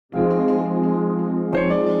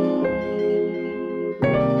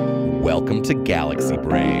welcome to Galaxy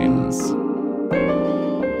Brains.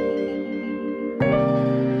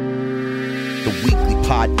 The weekly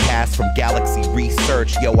podcast from Galaxy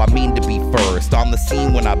Research. Yo, I mean to be first on the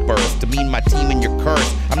scene when I burst. Demean my team in your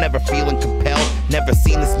curse. I'm never feeling compelled. Never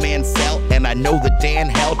seen this man sell, and I know that Dan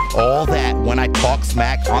held all that when I talk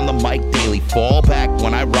smack on the mic daily. Fall back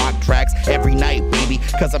when I rock tracks every night, baby,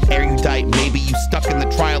 cause I'm erudite. Maybe you stuck in the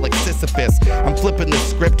trial like Sisyphus. I'm flipping the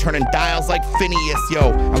script, turning dials like Phineas.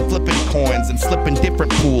 Yo, I'm flipping coins and slipping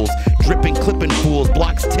different pools. Dripping, clipping fools,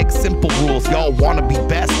 blocks tick, simple rules. Y'all wanna be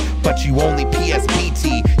best, but you only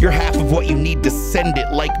PSBT. You're half of what you need to send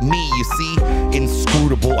it like me, you see?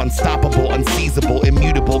 Inscrutable, unstoppable, unseizable,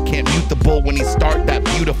 immutable. Can't mute the bull when he start that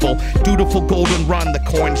beautiful, dutiful golden run. The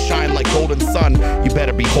coins shine like golden sun. You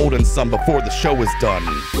better be holding some before the show is done.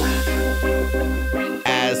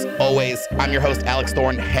 As always, I'm your host, Alex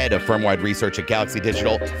Thorne, head of firm-wide research at Galaxy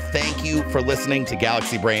Digital. Thank you for listening to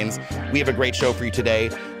Galaxy Brains. We have a great show for you today.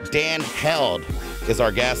 Dan Held is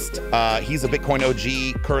our guest. He's a Bitcoin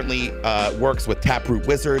OG, currently works with Taproot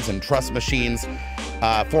Wizards and Trust Machines,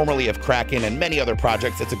 formerly of Kraken and many other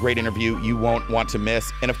projects. It's a great interview you won't want to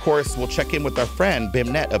miss. And of course, we'll check in with our friend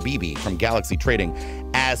Beimnet Abebe from Galaxy Trading,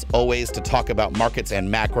 as always, to talk about markets and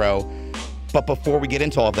macro. But before we get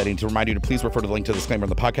into all of that, I need to remind you to please refer to the link to the disclaimer in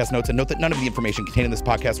the podcast notes, and note that none of the information contained in this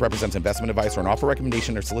podcast represents investment advice or an offer,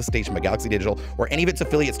 recommendation, or solicitation by Galaxy Digital or any of its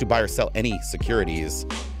affiliates to buy or sell any securities.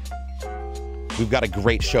 We've got a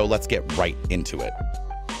great show. Let's get right into it.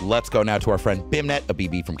 Let's go now to our friend Beimnet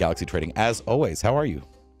Abebe from Galaxy Trading. As always, how are you?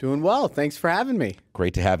 Doing well. Thanks for having me.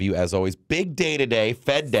 Great to have you, as always. Big day today,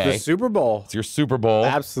 Fed Day. The Super Bowl. It's your Super Bowl.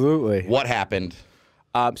 Absolutely. What happened?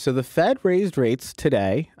 So the Fed raised rates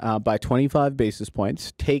today by 25 basis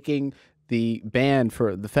points, taking the band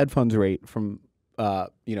for the Fed funds rate from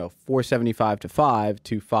 4.75 to 5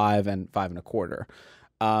 to 5 and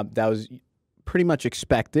 5.25. That was pretty much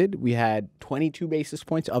expected. We had 22 basis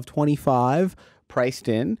points of 25 priced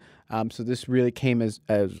in. So this really came as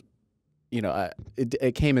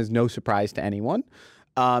it came as no surprise to anyone.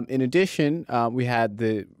 In addition, we had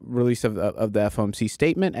the release of the FOMC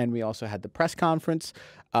statement, and we also had the press conference.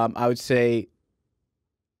 I would say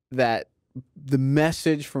that the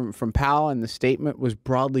message from Powell and the statement was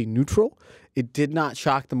broadly neutral. It did not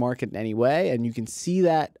shock the market in any way, and you can see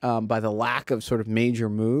that by the lack of sort of major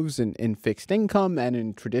moves in fixed income and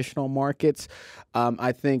in traditional markets.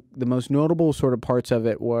 I think the most notable sort of parts of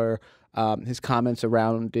it were his comments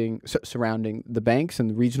surrounding the banks and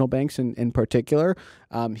the regional banks in particular.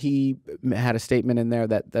 He had a statement in there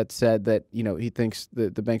that said that he thinks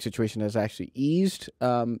the bank situation has actually eased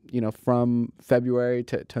from February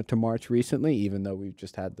to March recently, even though we've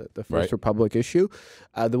just had the First Republic issue.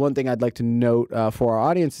 The one thing I'd like to note for our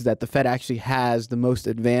audience is that the Fed actually has the most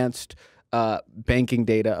advanced banking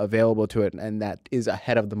data available to it, and that is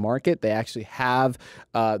ahead of the market. They actually have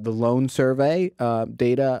the loan survey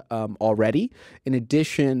data already. In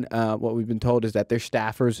addition, what we've been told is that their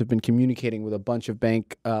staffers have been communicating with a bunch of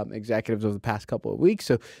bank executives over the past couple of weeks,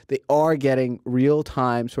 so they are getting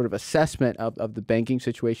real-time sort of assessment of the banking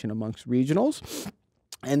situation amongst regionals.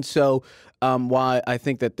 And so while I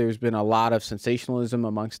think that there's been a lot of sensationalism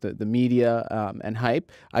amongst the media and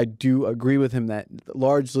hype, I do agree with him that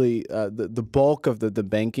largely the bulk of the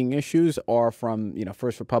banking issues are from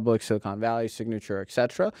First Republic, Silicon Valley, Signature, et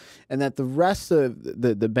cetera, and that the rest of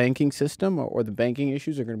the banking system or the banking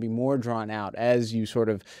issues are going to be more drawn out as you sort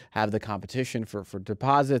of have the competition for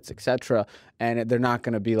deposits, et cetera, and they're not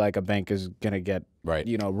going to be like a bank is going to get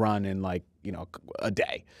run in like a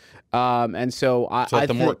day. And so I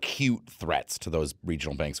the more acute threats to those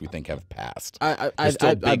regional banks we think have passed. There's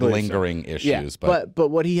still big lingering issues. Yeah, but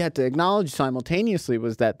what he had to acknowledge simultaneously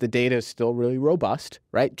was that the data is still really robust,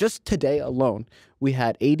 right? Just today alone, we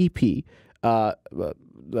had ADP,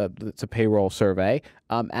 it's a payroll survey,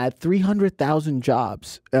 add 300,000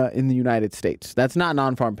 jobs in the United States. That's not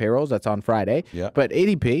non-farm payrolls. That's on Friday. Yeah. But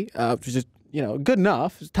ADP, which is good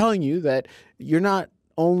enough, is telling you that you're not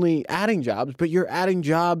only adding jobs, but you're adding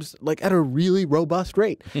jobs like at a really robust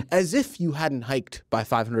rate, as if you hadn't hiked by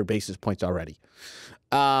 500 basis points already,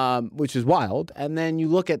 which is wild. And then you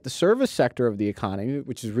look at the service sector of the economy,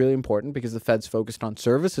 which is really important because the Fed's focused on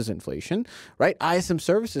services inflation, right? ISM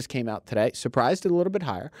services came out today, surprised it a little bit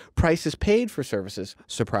higher. Prices paid for services,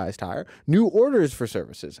 surprised higher. New orders for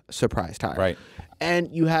services, surprised higher. Right.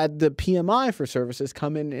 And you had the PMI for services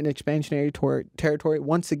come in expansionary territory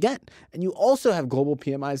once again. And you also have global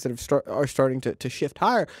PMIs that are starting to shift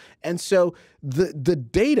higher. And so the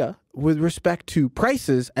data with respect to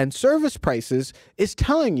prices and service prices is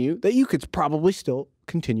telling you that you could probably still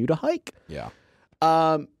continue to hike. Yeah.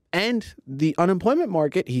 And the unemployment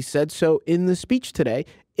market, he said so in the speech today,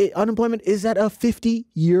 unemployment is at a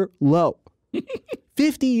 50-year low.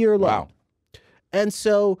 50-year low. Wow. And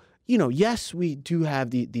so, yes, we do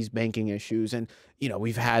have these banking issues. And,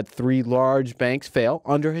 we've had 3 large banks fail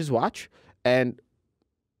under his watch. And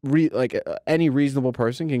any reasonable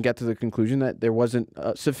person can get to the conclusion that there wasn't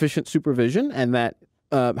sufficient supervision and that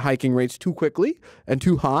hiking rates too quickly and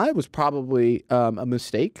too high was probably a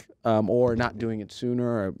mistake, or not doing it sooner,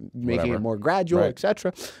 or making it more gradual, et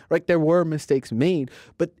cetera. Right? There were mistakes made,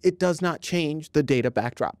 but it does not change the data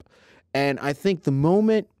backdrop. And I think the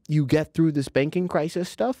moment you get through this banking crisis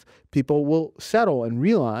stuff, people will settle and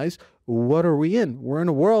realize, what are we in? We're in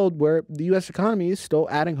a world where the U.S. economy is still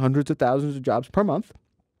adding hundreds of thousands of jobs per month.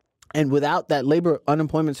 And without that labor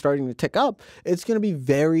unemployment starting to tick up, it's going to be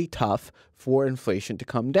very tough for inflation to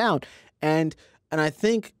come down. And I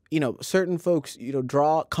think, certain folks,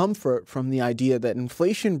 draw comfort from the idea that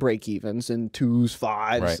inflation break-evens in 2s,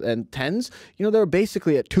 5s, and 10s, they're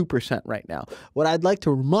basically at 2% right now. What I'd like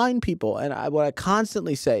to remind people, and what I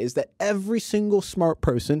constantly say, is that every single smart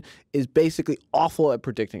person is basically awful at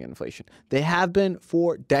predicting inflation. They have been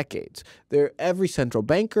for decades. Every central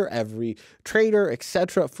banker, every trader,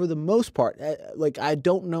 etc., for the most part, I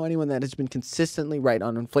don't know anyone that has been consistently right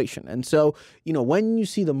on inflation. And so, when you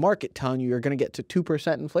see the market telling you you're going to get to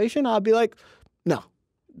 2% inflation, I'll be like,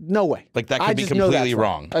 no way. Like, that could be completely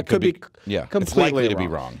wrong. It could be completely it's likely to be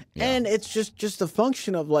wrong. Yeah. And it's just a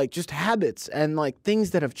function of just habits and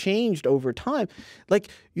things that have changed over time. Like,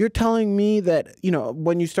 you're telling me that,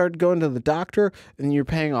 when you start going to the doctor and you're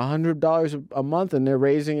paying $100 a month and they're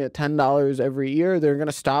raising it $10 every year, they're going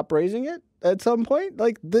to stop raising it at some point?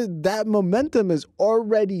 That momentum has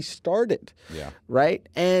already started. Yeah. Right?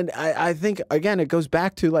 And I think, again, it goes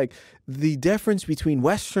back to the difference between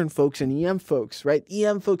Western folks and EM folks, right?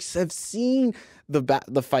 EM folks have seen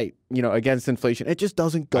the fight, against inflation. It just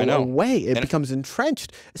doesn't go away. It becomes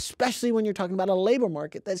entrenched, especially when you're talking about a labor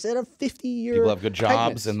market that's at a 50-year people have good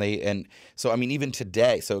jobs, and so, even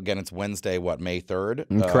today, so again, it's Wednesday, May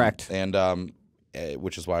 3rd? Correct. And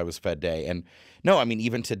which is why it was Fed Day. And no,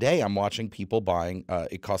 even today I'm watching people buying,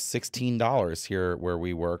 it costs $16 here where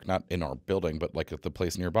we work, not in our building, but at the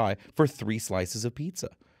place nearby, for 3 slices of pizza.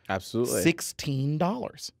 Absolutely.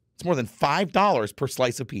 $16. It's more than $5 per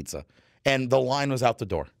slice of pizza. And the line was out the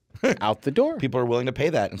door. Out the door. People are willing to pay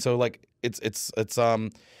that. And so it's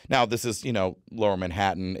now this is, Lower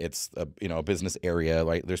Manhattan. It's a business area.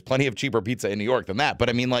 There's plenty of cheaper pizza in New York than that.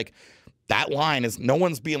 But that line is, no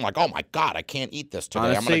one's being like, oh my God, I can't eat this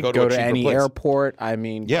today. Honestly, I'm going to go to a cheaper any place. Airport.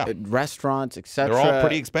 Restaurants, etc. They're all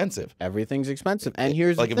pretty expensive. Everything's expensive. And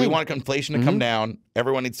here's the thing. If we want inflation to come down,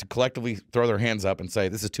 everyone needs to collectively throw their hands up and say,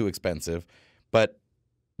 this is too expensive. But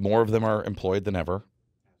more of them are employed than ever,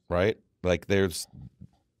 right?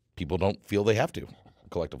 People don't feel they have to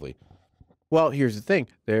collectively. Well, here's the thing.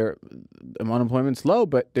 Unemployment's low,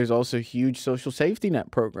 but there's also huge social safety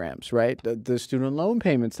net programs, right? The student loan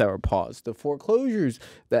payments that were paused, the foreclosures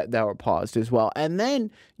that were paused as well. And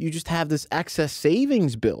then you just have this excess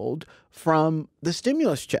savings build from the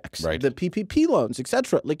stimulus checks, the PPP loans, et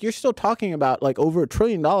cetera. You're still talking about over $1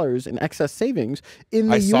 trillion in excess savings in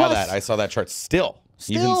the U.S. I saw that chart still.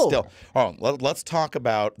 Even still. Oh, let's talk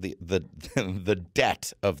about the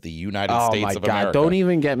debt of the United States of America. God, don't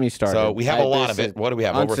even get me started. So we have a lot of it. What do we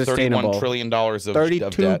have? Over $31 trillion of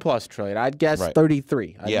 32 plus trillion. I'd guess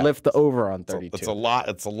 33. I'd lift the over on 32. It's a lot.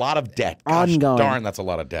 It's a lot of debt. Gosh, ongoing. Darn, that's a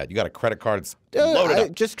lot of debt. You got a credit card. It's loaded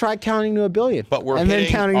up. Just try counting to $1 billion. But then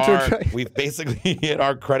counting to $1 trillion. We've basically hit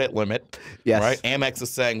our credit limit. Yes. Right? Amex is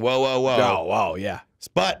saying, whoa, whoa, whoa. Oh, whoa, yeah.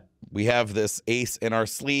 But we have this ace in our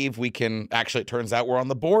sleeve. We can actually, it turns out we're on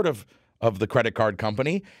the board of the credit card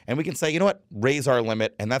company, and we can say, you know what, raise our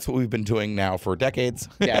limit. And that's what we've been doing now for decades.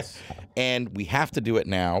 Yes. And we have to do it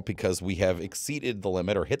now because we have exceeded the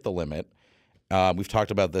limit or hit the limit. We've talked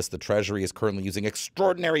about this. The Treasury is currently using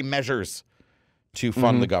extraordinary measures to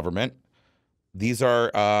fund the government. These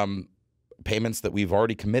are payments that we've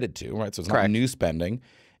already committed to, right? So it's not new spending.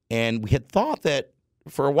 And we had thought that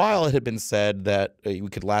for a while, it had been said that we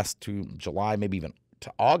could last to July, maybe even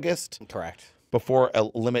to August. Correct. Before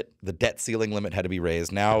the debt ceiling limit had to be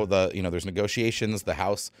raised. Now there's negotiations. The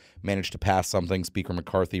House managed to pass something. Speaker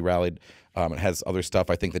McCarthy rallied. It has other stuff.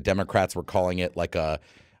 I think the Democrats were calling it like a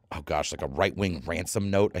right-wing ransom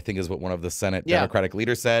note, I think is what one of the Senate Democratic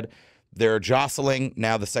leaders said. They're jostling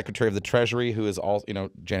now the Secretary of the Treasury, who is all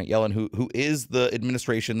Janet Yellen, who is the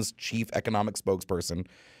administration's chief economic spokesperson.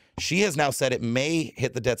 She has now said it may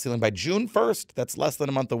hit the debt ceiling by June 1st. That's less than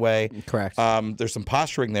a month away. Correct. There's some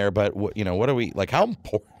posturing there, but what are we like? How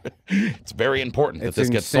important? It's very important that this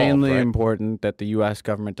gets solved. It's insanely right? important that the U.S.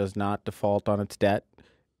 government does not default on its debt.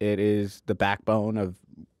 It is the backbone of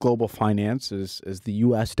global finance, is the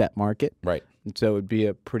U.S. debt market. Right. And so it would be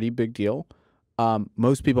a pretty big deal.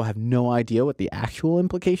 Most people have no idea what the actual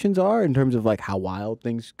implications are in terms of like how wild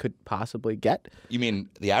things could possibly get. You mean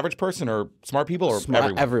the average person or smart people or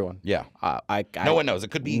everyone? Everyone. Yeah. No one knows. It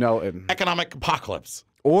could be economic apocalypse.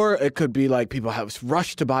 Or it could be like people have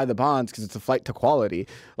rushed to buy the bonds because it's a flight to quality.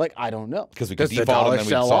 Like, I don't know. Because we could Does the default dollar and then we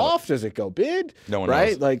sell solve off? Does it go bid? No one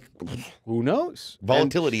right? knows. Like, who knows?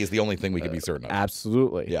 Volatility is the only thing we can be certain of.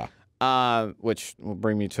 Absolutely. Yeah. Which will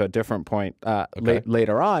bring me to a different point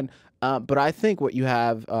later on. But I think what you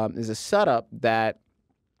have is a setup that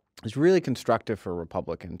is really constructive for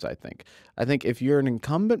Republicans, I think. I think if you're an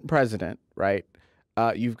incumbent president, right,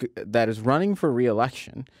 that is running for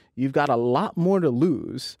re-election, you've got a lot more to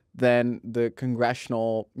lose than the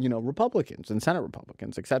congressional, Republicans and Senate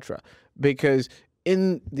Republicans, et cetera. Because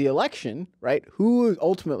in the election, right, who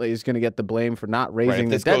ultimately is going to get the blame for not raising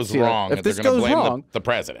the debt ceiling? If this goes wrong, the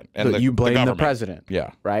president and you blame the the president.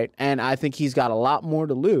 Yeah. Right. And I think he's got a lot more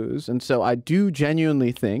to lose. And so I do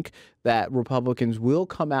genuinely think that Republicans will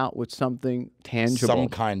come out with something tangible. Some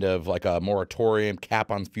kind of like a moratorium,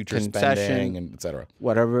 cap on future spending, and et cetera.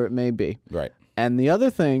 Whatever it may be. Right. And the other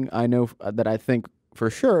thing I know that I think for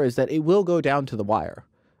sure is that it will go down to the wire.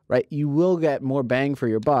 Right, you will get more bang for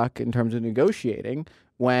your buck in terms of negotiating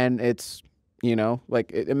when it's,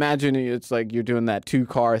 like imagine it's like you're doing that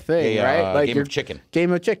 2-car thing, right? Like game of chicken.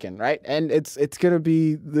 Game of chicken, right? And it's gonna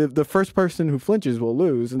be the first person who flinches will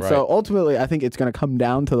lose, and so ultimately I think it's gonna come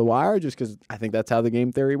down to the wire, just because I think that's how the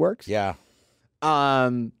game theory works. Yeah.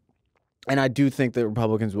 And I do think that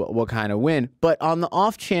Republicans will kind of win, but on the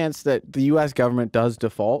off chance that the U.S. government does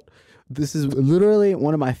default. This is literally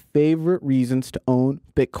one of my favorite reasons to own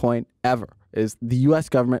Bitcoin ever, is the U.S.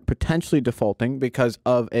 government potentially defaulting because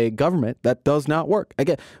of a government that does not work.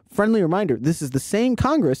 Again, friendly reminder, this is the same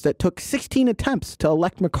Congress that took 16 attempts to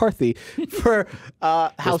elect McCarthy for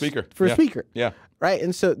Speaker. Yeah. Right?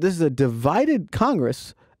 And so this is a divided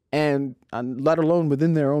Congress, and let alone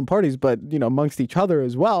within their own parties, but amongst each other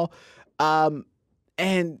as well. And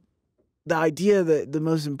the idea that the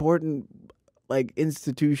most important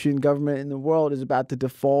institution, government in the world is about to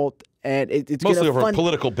default, and it's mostly over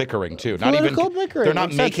political bickering too. Bickering, they're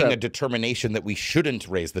not making a determination that we shouldn't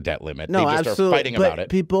raise the debt limit. No, they just absolutely. are fighting about it.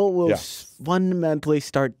 People will fundamentally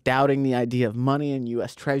start doubting the idea of money and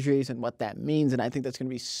U.S. Treasuries and what that means, and I think that's going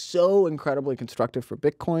to be so incredibly constructive for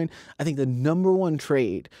Bitcoin. I think the number one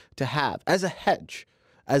trade to have as a hedge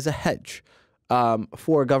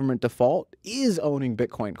for a government default is owning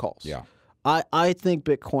Bitcoin calls. Yeah. I think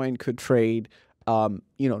Bitcoin could trade,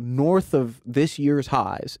 north of this year's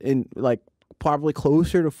highs in probably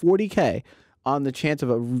closer to 40K on the chance of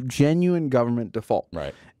a genuine government default.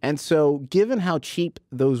 Right. And so given how cheap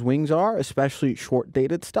those wings are, especially short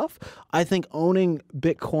dated stuff, I think owning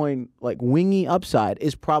Bitcoin wingy upside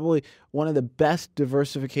is probably one of the best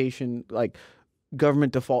diversification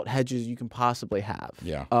government default hedges you can possibly have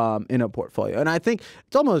in a portfolio. And I think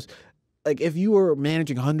it's almost if you were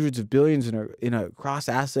managing hundreds of billions in a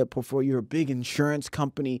cross-asset portfolio, you're a big insurance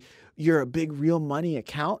company, you're a big real money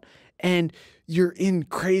account, and you're in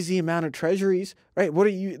crazy amount of treasuries, right?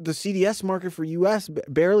 The CDS market for U.S.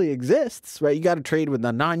 barely exists, right? You got to trade with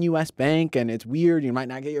a non-U.S. bank, and it's weird. You might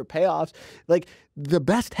not get your payoffs. The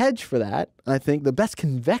best hedge for that, I think, the best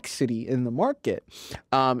convexity in the market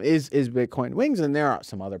is Bitcoin wings, and there are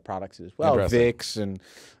some other products as well, VIX and,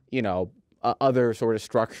 other sort of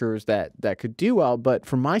structures that could do well. But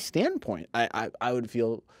from my standpoint, I would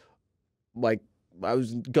feel like I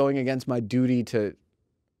was going against my duty to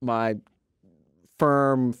my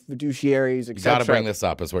firm, fiduciaries, etc. You got to bring this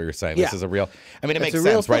up, is what you're saying. This is a real. I mean, it makes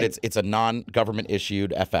sense, right? It's a non-government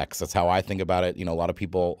issued FX. That's how I think about it. A lot of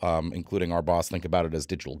people, including our boss, think about it as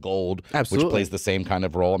digital gold, which plays the same kind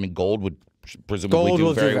of role. I mean, gold would presumably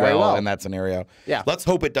do very well in that scenario. Yeah. Let's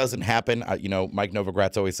hope it doesn't happen. Mike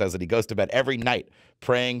Novogratz always says that he goes to bed every night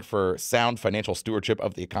praying for sound financial stewardship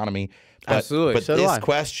of the economy. Absolutely. But this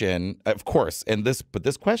question, of course,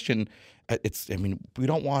 this question, we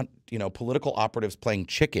don't want, political operatives playing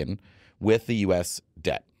chicken with the U.S.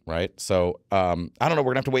 debt, right? So I don't know.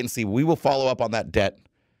 We're going to have to wait and see. We will follow up on that debt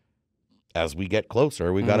as we get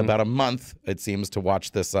closer. We've got about a month, it seems, to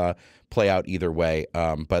watch this play out either way.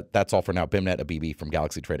 But that's all for now. Beimnet Abebe from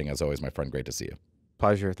Galaxy Trading, as always, my friend. Great to see you.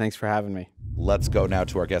 Pleasure. Thanks for having me. Let's go now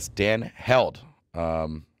to our guest, Dan Held.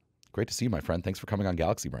 Great to see you, my friend. Thanks for coming on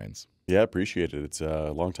Galaxy Brains. Yeah, appreciate it. It's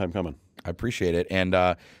a long time coming. I appreciate it. And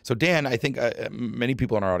so Dan, I think many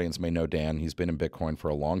people in our audience may know Dan. He's been in Bitcoin for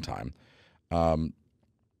a long time.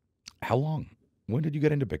 How long? When did you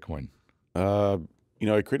get into Bitcoin?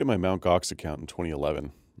 I created my Mt. Gox account in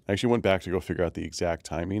 2011. I actually went back to go figure out the exact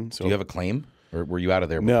timing. So do you have a claim, or were you out of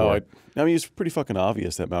there before? No, I mean, it's pretty fucking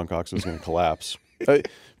obvious that Mt. Gox was going to collapse.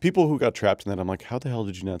 People who got trapped in that, I'm like, how the hell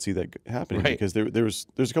did you not see that happening? Right. Because there's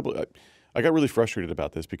a couple. I got really frustrated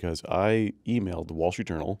about this because I emailed the Wall Street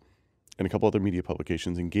Journal and a couple other media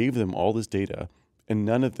publications and gave them all this data, and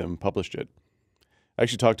none of them published it. I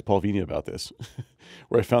actually talked to Paul Vina about this,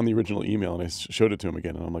 where I found the original email and I showed it to him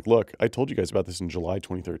again. And I'm like, look, I told you guys about this in July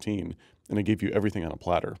 2013, and I gave you everything on a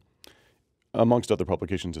platter, amongst other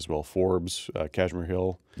publications as well, Forbes, Kashmir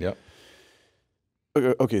Hill. Yep.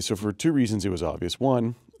 Okay, so for two reasons it was obvious.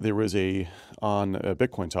 One, there was on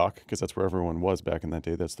Bitcoin Talk, because that's where everyone was back in that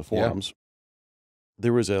day. That's the forums.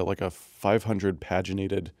 There was a 500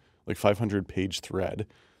 paginated, 500-page thread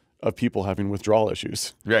of people having withdrawal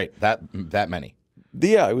issues. Right. That many.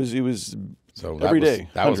 Yeah, it was so every day.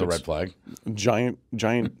 That was a red flag. Giant,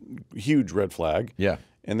 huge red flag. Yeah.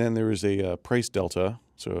 And then there was a price delta,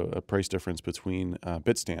 so a price difference between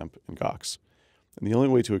Bitstamp and Gox. And the only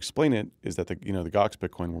way to explain it is that the Gox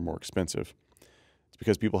Bitcoin were more expensive. It's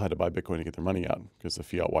because people had to buy Bitcoin to get their money out because the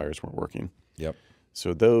fiat wires weren't working. Yep.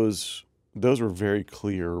 So those were very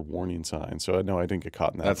clear warning signs. So no, I didn't get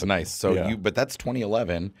caught in that. That's nice. So but that's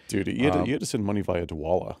 2011. Dude, you had to send money via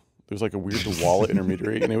Dawala. There's like a weird Dawala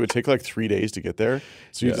intermediary, and it would take like 3 days to get there.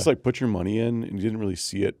 So you just put your money in, and you didn't really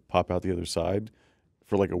see it pop out the other side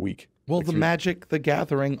for like a week. Well, the Magic the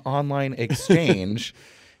Gathering online exchange,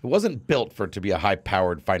 it wasn't built for it to be a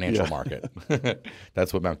high-powered financial market.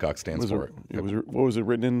 That's what Mt. Gox stands for. What was it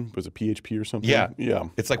written in? Was it PHP or something? Yeah. Yeah.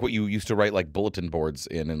 It's like what you used to write like bulletin boards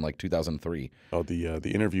in like 2003. Oh, the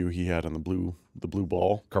interview he had on the blue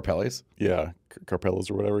ball. Carpelli's? Yeah, Carpellas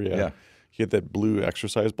or whatever. Yeah. Yeah. He had that blue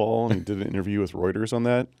exercise ball, and he did an interview with Reuters on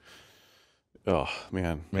that. Oh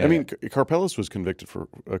man. I mean, Carpellas was convicted for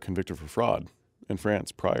fraud in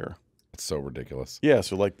France prior. It's so ridiculous. Yeah.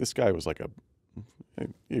 So like this guy was like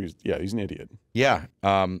he's an idiot. Yeah.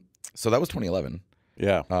 So that was 2011.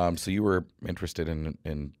 Yeah. So you were interested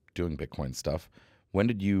in doing Bitcoin stuff. When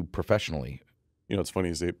did you professionally? You know, what's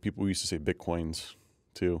funny is people used to say Bitcoins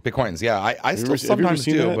too. Bitcoins. Yeah. I still sometimes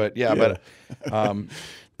do, that? but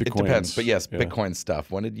it depends. But yes, Bitcoin stuff.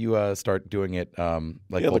 When did you start doing it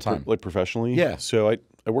full time? Like professionally? Yeah. So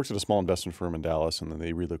I worked at a small investment firm in Dallas, and then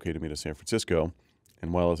they relocated me to San Francisco.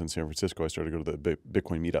 And while I was in San Francisco, I started to go to the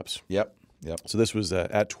Bitcoin meetups. Yep. So this was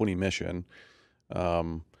at 20 Mission. I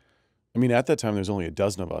mean, at that time, there's only a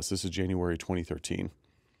dozen of us. This is January 2013.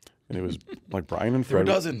 And it was like Brian and Fred.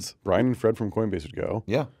 There were dozens. Brian and Fred from Coinbase would go.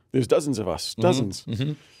 Yeah. There's dozens of us. Dozens.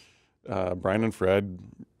 Mm-hmm. Brian and Fred,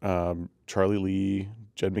 Charlie Lee,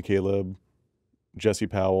 Jed McCaleb, Jesse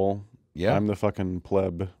Powell. Yeah. I'm the fucking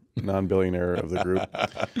pleb non-billionaire of the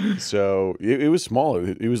group. So it was small.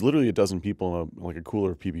 It was literally a dozen people in like a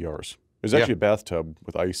cooler of PBRs. It was actually a bathtub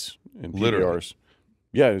with ice and PBRs. Literally.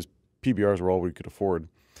 Yeah, PBRs were all we could afford.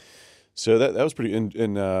 So that was pretty.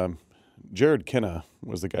 And Jared Kenna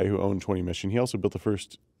was the guy who owned 20 Mission. He also built the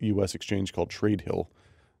first U.S. exchange called Trade Hill.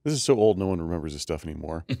 This is so old, no one remembers this stuff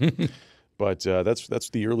anymore. But that's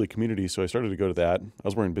the early community. So I started to go to that. I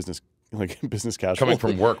was wearing business casual. Coming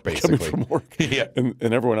from work, basically. Coming from work. Yeah. And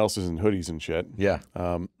everyone else is in hoodies and shit. Yeah.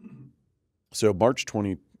 So March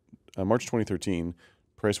 2013,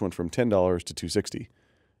 price went from $10 to $260.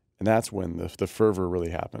 And that's when the fervor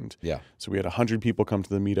really happened. Yeah. So we had 100 people come to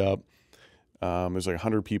the meetup. There's like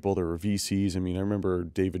 100 people. There were VCs. I mean, I remember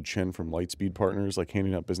David Chen from Lightspeed Partners like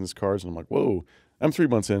handing out business cards, and I'm like, whoa, I'm 3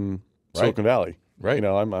 months in Silicon Valley. Right. You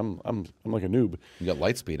know, I'm like a noob. You got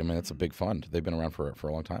Lightspeed. I mean, that's a big fund. They've been around for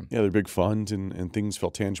a long time. Yeah, they're big funds, and things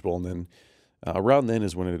felt tangible. And then around then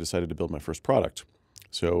is when I decided to build my first product.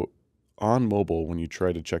 So on mobile, when you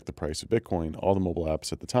try to check the price of Bitcoin, all the mobile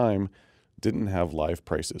apps at the time didn't have live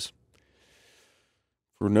prices.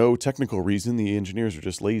 For no technical reason, the engineers were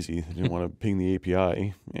just lazy. They didn't want to ping the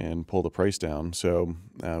API and pull the price down. So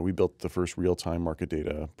we built the first real-time market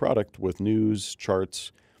data product with news,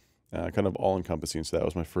 charts, kind of all-encompassing. So that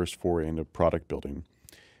was my first foray into product building.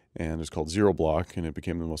 And it's called Zero Block, and it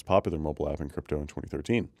became the most popular mobile app in crypto in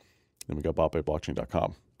 2013. Then we got bought by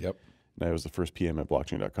blockchain.com. Yep. And I was the first PM at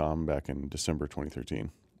blockchain.com back in December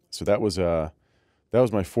 2013. So that was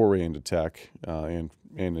my foray into tech and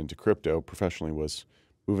into crypto professionally, was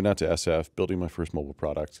moving out to SF, building my first mobile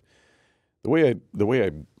product. The way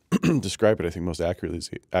I describe it, I think, most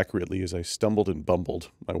accurately is I stumbled and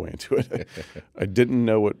bumbled my way into it. I didn't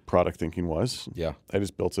know what product thinking was. Yeah. I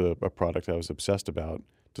just built a product I was obsessed about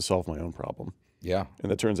to solve my own problem. Yeah.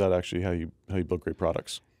 And that turns out actually how you build great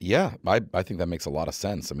products. Yeah. I think that makes a lot of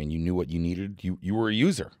sense. I mean, you knew what you needed. You were a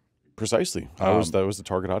user. Precisely. That was the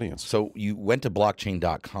target audience. So you went to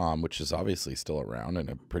blockchain.com, which is obviously still around and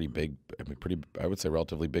a pretty big, I would say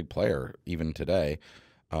relatively big player even today.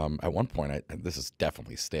 At one point, this is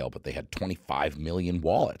definitely stale, but they had 25 million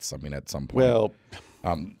wallets. I mean, at some point. Well,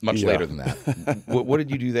 much later than that. What did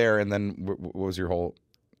you do there? And then what was your whole,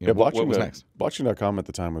 what was next? Blockchain.com at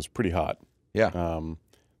the time was pretty hot. Yeah.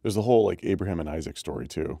 There's the whole like Abraham and Isaac story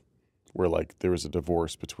too, where like there was a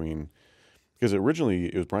divorce between, because originally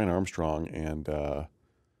it was Brian Armstrong and the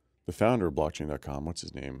founder of blockchain.com, what's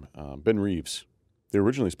his name? Ben Reeves. They were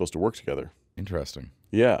originally supposed to work together. Interesting.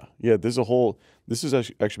 Yeah. This has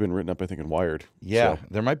actually been written up, I think, in Wired. Yeah. So.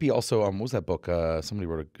 There might be also, what was that book? Somebody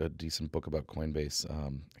wrote a decent book about Coinbase.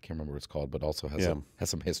 I can't remember what it's called, but also has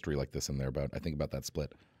some history like this in there about that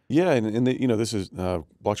split. Yeah, and this is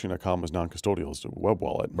blockchain.com was non-custodial, it's a web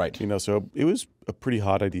wallet, right? So it was a pretty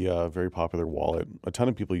hot idea, a very popular wallet. A ton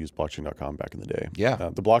of people used blockchain.com back in the day. Yeah,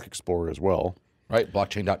 the Block Explorer as well. Right,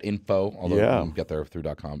 blockchain.info. Although you can get there through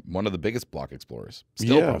 .com. One of the biggest block explorers.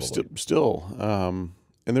 Still, yeah, probably. Still.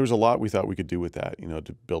 And there was a lot we thought we could do with that.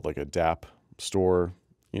 To build like a DApp store,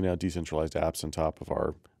 decentralized apps on top of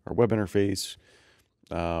our web interface.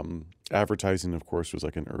 Advertising, of course, was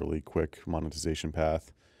like an early, quick monetization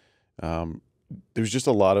path. There's just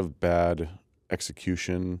a lot of bad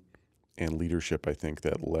execution and leadership, I think,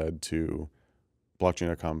 that led to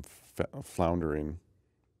blockchain.com floundering.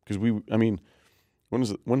 Because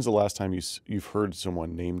when's the last time you've heard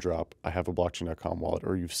someone name drop, I have a blockchain.com wallet,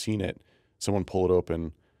 or you've seen it, someone pull it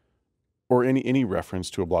open, or any reference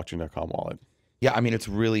to a blockchain.com wallet? Yeah, I mean, it's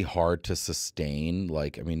really hard to sustain,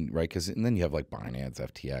 right? Because and then you have like Binance,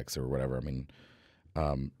 FTX, or whatever. I mean,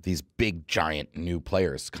 these big, giant new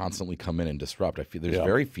players constantly come in and disrupt. I feel there's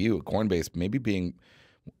very few. Coinbase maybe being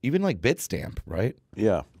even like Bitstamp, right?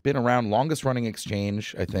 Yeah. Been around, longest running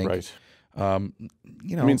exchange, I think. Right.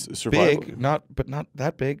 Big, but not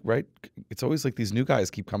that big, right? It's always like these new guys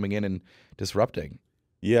keep coming in and disrupting.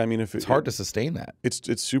 Yeah, it's hard to sustain that.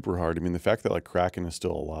 It's super hard. I mean, the fact that like Kraken is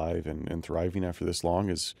still alive and thriving after this long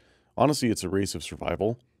is honestly, it's a race of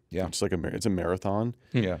survival. Yeah, it's like it's a marathon.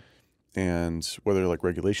 Yeah. And whether like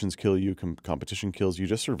regulations kill you, competition kills you,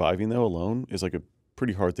 just surviving though alone is like a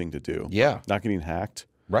pretty hard thing to do. Yeah. Not getting hacked.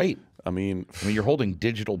 Right. I mean, you're holding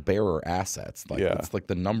digital bearer assets. Like it's like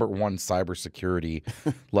the #1 cybersecurity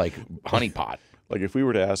like honeypot. Like if we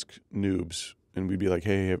were to ask noobs and we'd be like,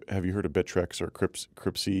 hey, have you heard of Bittrex or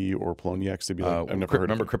Cryptsy or Poloniex? They'd be like, I've never heard of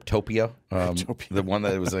it. Remember Cryptopia? The one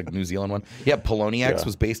that was like New Zealand one? Yeah, Poloniex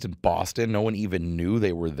was based in Boston. No one even knew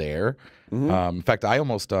they were there. Mm-hmm. In fact, I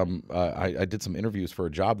almost I did some interviews for a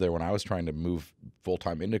job there when I was trying to move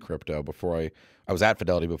full-time into crypto before I was at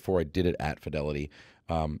Fidelity before I did it at Fidelity.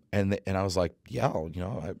 And I was like, I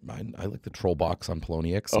like the troll box on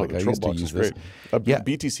Poloniex. Oh, like the I troll used box to use is great.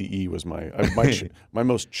 BTCE was my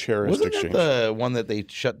most cherished Wasn't exchange. That the one that they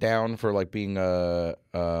shut down for like being like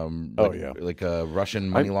a Russian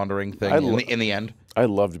money laundering thing in the end? I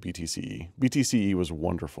loved BTCE. BTCE was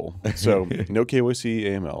wonderful. So no KYC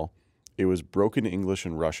AML. It was broken English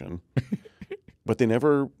and Russian. But they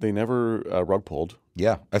never rug pulled.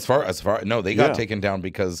 Yeah, as far they got taken down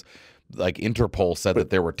because like Interpol said that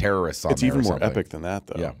there were terrorists on there. It's even more epic than that,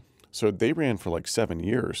 though. Yeah. So they ran for like 7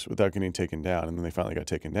 years without getting taken down, and then they finally got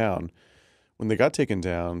taken down. When they got taken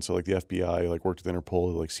down, so like the FBI like worked with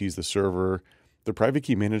Interpol to like seize the server. The private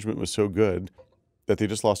key management was so good that they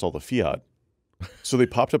just lost all the fiat. So they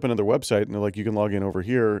popped up another website, and they're like, you can log in over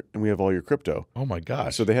here, and we have all your crypto. Oh my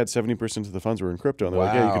gosh! So they had 70% of the funds were in crypto, and they're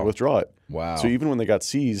like, yeah, you can withdraw it. Wow! So even when they got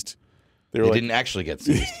seized. They didn't actually get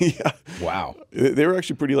seized. Yeah. Wow. They were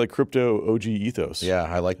actually pretty like crypto OG ethos. Yeah,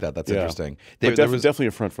 I like that. That's interesting. But there was definitely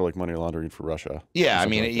a front for like money laundering for Russia. Yeah, I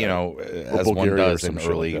mean, as one does in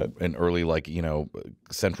early like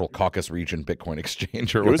Central Caucasus region Bitcoin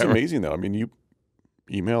exchange or whatever. It was amazing though. I mean, you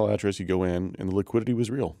email address, you go in, and the liquidity was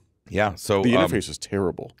real. Yeah. So the interface is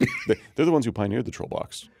terrible. They're the ones who pioneered the troll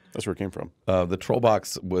box. That's where it came from. The troll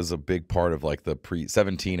box was a big part of like the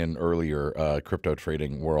pre-17 and earlier crypto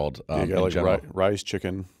trading world. You got like Rise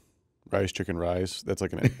Chicken. That's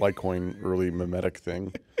like an Litecoin early mimetic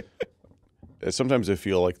thing. Sometimes I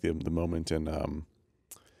feel like the moment in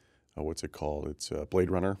what's it called? It's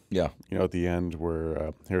Blade Runner. Yeah. At the end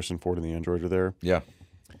where Harrison Ford and the android are there. Yeah.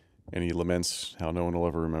 And he laments how no one will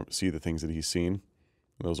ever see the things that he's seen.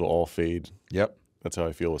 And those will all fade. Yep. That's how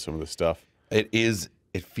I feel with some of this stuff. It is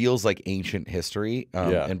it feels like ancient history.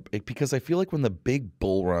 Because I feel like when the big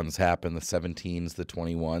bull runs happen, the 17s, the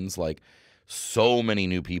 21s, like so many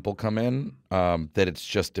new people come in that it's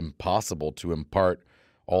just impossible to impart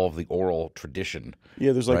all of the oral tradition.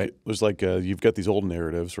 Yeah, there's right? You've got these old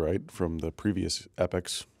narratives, right, from the previous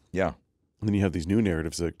epics. Yeah. And then you have these new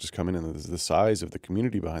narratives that just come in, and the size of the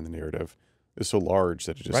community behind the narrative is so large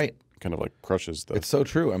that it just kind of like crushes the. It's so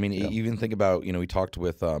true. I mean, you even think about, we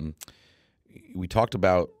talked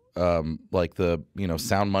about like the,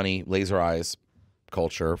 sound money, laser eyes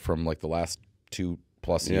culture from like the last 2+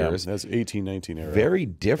 years. That's 1819 era. Very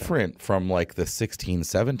different from like the 16,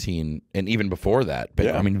 17, and even before that. But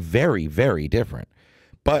I mean, very, very different.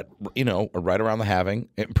 But, right around the halving,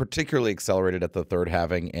 it particularly accelerated at the third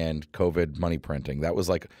halving and COVID money printing. That was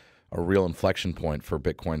like a real inflection point for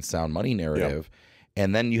Bitcoin's sound money narrative.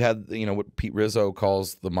 And then you had, what Pete Rizzo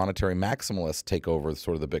calls the monetary maximalist take over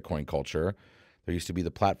sort of the Bitcoin culture. There used to be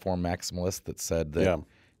the platform maximalist that said that,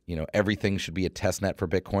 everything should be a test net for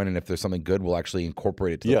Bitcoin. And if there's something good, we'll actually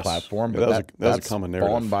incorporate it to the platform. But that's a common narrative.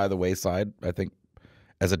 Fallen by the wayside, I think,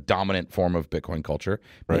 as a dominant form of Bitcoin culture.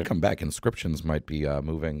 Might come back. Inscriptions might be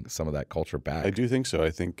moving some of that culture back. I do think so.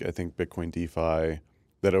 I think Bitcoin DeFi,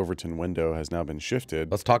 that Overton window has now been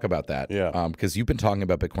shifted. Let's talk about that. Yeah. Because you've been talking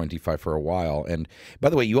about Bitcoin DeFi for a while. And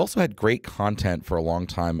by the way, you also had great content for a long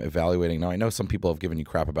time evaluating. Now, I know some people have given you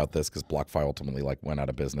crap about this because BlockFi ultimately went out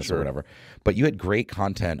of business or whatever. But you had great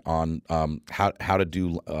content on how to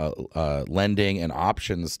do lending and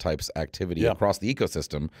options types activity across the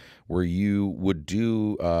ecosystem, where you would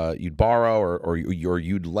do you'd borrow or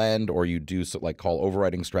you'd lend, or you'd do call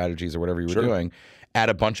overriding strategies or whatever you were doing at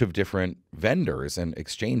a bunch of different vendors and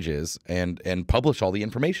exchanges and publish all the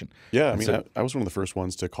information. Yeah, I mean, I was one of the first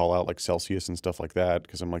ones to call out like Celsius and stuff like that,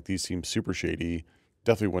 because I'm like, these seem super shady.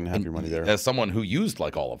 Definitely wouldn't have your money there. As someone who used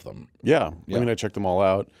like all of them. Yeah. I mean, I checked them all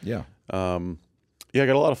out. Yeah. I got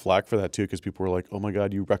a lot of flack for that too, because people were like, "Oh my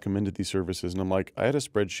God, you recommended these services," and I'm like, I had a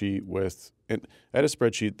spreadsheet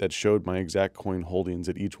that showed my exact coin holdings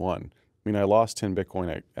at each one. I mean, I lost 10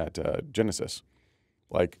 Bitcoin at Genesis,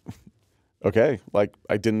 like. Okay, like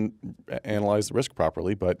I didn't analyze the risk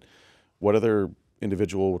properly, but what other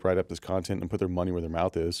individual would write up this content and put their money where their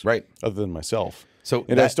mouth is, other than myself?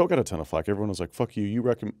 I still got a ton of flack. Everyone was like, "Fuck you!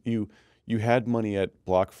 You had money at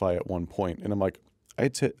BlockFi at one point," and I'm like, I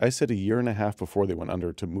said a year and a half before they went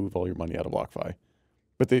under to move all your money out of BlockFi,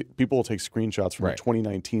 but people will take screenshots from a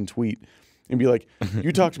 2019 tweet and be like,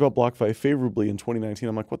 "You talked about BlockFi favorably in 2019."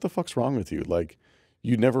 I'm like, "What the fuck's wrong with you?" Like.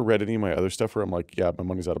 You never read any of my other stuff where I'm like, yeah, my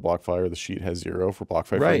money's out of BlockFi, or the sheet has 0 for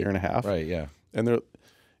BlockFi for a year and a half. Right, yeah. And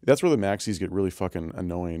that's where the maxis get really fucking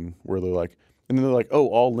annoying, where they're like, oh,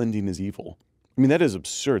 all lending is evil. I mean, that is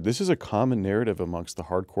absurd. This is a common narrative amongst the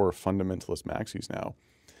hardcore fundamentalist maxis now,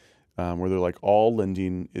 where they're like, all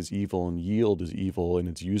lending is evil and yield is evil and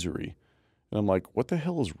it's usury. And I'm like, what the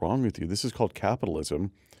hell is wrong with you? This is called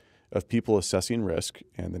capitalism, of people assessing risk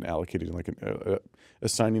and then allocating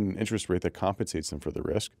assigning an interest rate that compensates them for the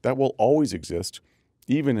risk. That will always exist,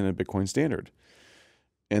 even in a Bitcoin standard.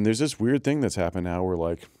 And there's this weird thing that's happened now where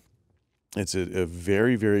like it's a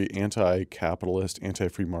very, very anti-capitalist,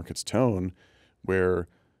 anti-free markets tone, where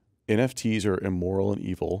NFTs are immoral and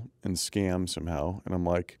evil and scam somehow. And I'm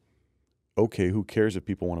like, okay, who cares if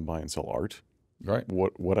people want to buy and sell art? Right.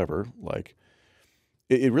 Whatever. Like,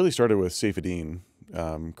 it really started with Saifedean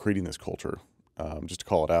creating this culture, just to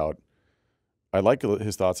call it out. I like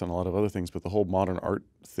his thoughts on a lot of other things, but the whole modern art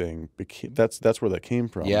thing, that's where that came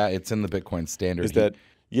from. Yeah, it's in the Bitcoin standard. Is that,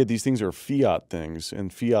 these things are fiat things,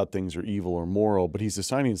 and fiat things are evil or moral, but he's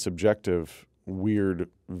assigning subjective, weird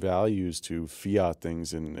values to fiat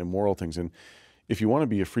things and immoral things. And if you want to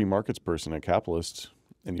be a free markets person, a capitalist,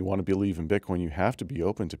 and you want to believe in Bitcoin, you have to be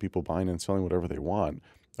open to people buying and selling whatever they want.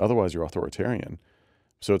 Otherwise, you're authoritarian.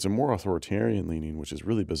 So it's a more authoritarian leaning, which is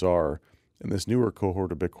really bizarre. And this newer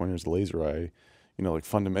cohort of Bitcoiners, the laser eye, like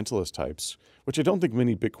fundamentalist types, which I don't think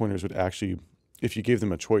many Bitcoiners would actually, if you gave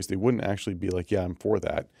them a choice, they wouldn't actually be like, yeah, I'm for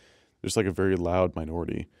that. There's like a very loud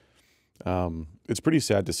minority. It's pretty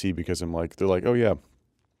sad to see, because they're like, oh yeah,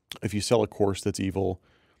 if you sell a course, that's evil.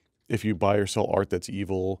 If you buy or sell art, that's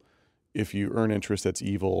evil. If you earn interest, that's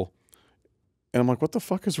evil. And I'm like, what the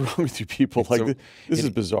fuck is wrong with you people? Like, this is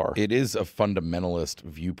bizarre. It is a fundamentalist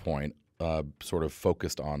viewpoint, sort of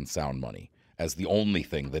focused on sound money as the only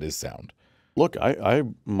thing that is sound. Look,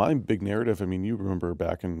 my big narrative, I mean, you remember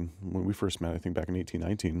back when we first met, I think back in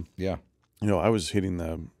 1819. Yeah. I was hitting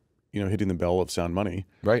the bell of sound money.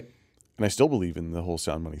 Right. And I still believe in the whole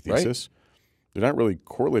sound money thesis. Right. They're not really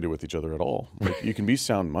correlated with each other at all. Like, you can be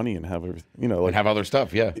sound money and have, and have other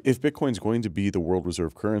stuff, yeah. If Bitcoin's going to be the world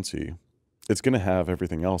reserve currency, it's going to have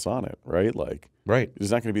everything else on it, right? Like, Right.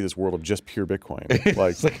 there's not going to be this world of just pure Bitcoin.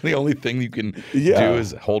 Like, It's like the only thing you can do Yeah.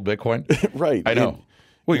 is hold Bitcoin. right. I know. And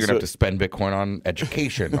Well, you're so- gonna have to spend Bitcoin on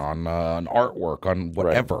education, on artwork, on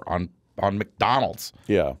whatever, on McDonald's,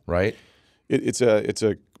 yeah. right? It's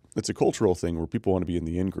a cultural thing where people want to be in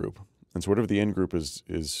the in group, and so whatever the in group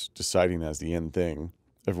is deciding as the in thing,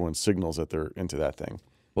 everyone signals that they're into that thing.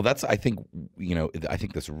 Well, I think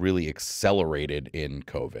this really accelerated in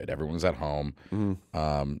COVID. Everyone's at home.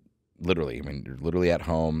 Literally, I mean, you're literally at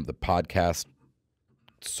home. The podcast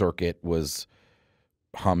circuit was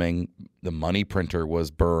humming. The money printer was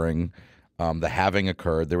burring. The halving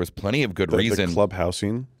occurred. There was plenty of good reason. The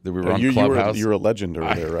clubhousing. That we were on Clubhouse. You're a legend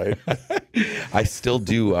over there, right? I still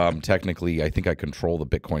do. Technically, I think I control the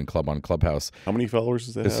Bitcoin Club on Clubhouse. How many followers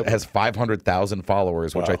does that This have? has 500,000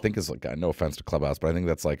 followers, which I Wow. think is like, no offense to Clubhouse, but I think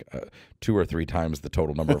that's like 2 or 3 times the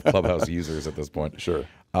total number of Clubhouse users at this point. Sure.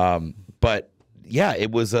 But yeah,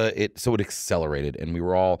 it was so it accelerated, and we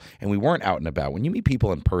weren't out and about. When you meet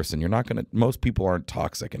people in person, most people aren't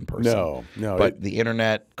toxic in person. No. But the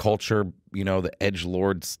internet culture, the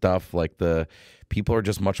edgelord stuff, like the people are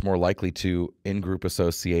just much more likely to in-group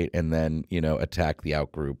associate and then, attack the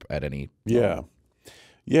out-group at any Yeah.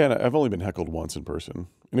 Yeah, and I've only been heckled once in person,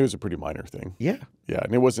 and it was a pretty minor thing. Yeah. Yeah,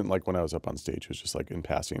 and it wasn't like when I was up on stage. It was just like in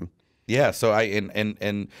passing. Yeah, so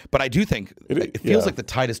but I do think it feels yeah. like the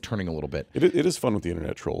tide is turning a little bit. It is fun with the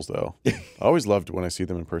internet trolls, though. I always loved when I see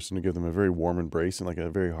them in person to give them a very warm embrace and like a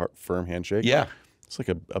very firm handshake. Yeah. It's like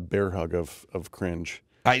a bear hug of cringe.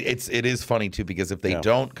 It is funny too, because if they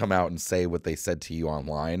don't come out and say what they said to you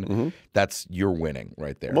online, that's you're winning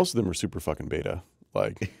right there. Most of them are super fucking beta.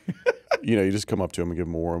 Like, you just come up to them and give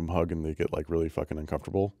them a warm hug, and they get like really fucking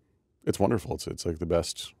uncomfortable. It's wonderful. It's like the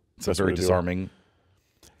best. It's best very way to do it. disarming.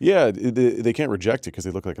 Yeah, they can't reject it because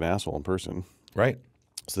they look like an asshole in person. Right.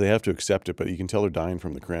 So they have to accept it, but you can tell they're dying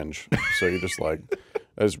from the cringe. So you're just like,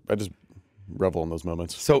 I just revel in those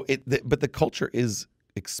moments. So but the culture is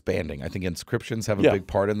expanding. I think inscriptions have a Yeah. big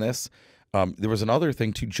part in this. There was another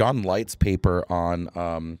thing too. John Light's paper on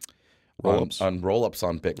Roll-ups. on roll-ups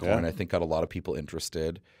on Bitcoin, Yeah. I think got a lot of people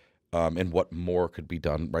interested in what more could be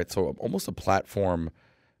done. Right. So almost a platform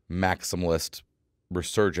maximalist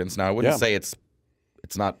resurgence. Now I wouldn't Yeah. say it's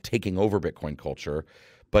not taking over Bitcoin culture,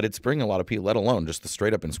 but it's bringing a lot of people, let alone just the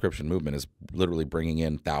straight up inscription movement is literally bringing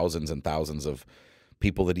in thousands and thousands of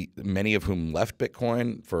people many of whom left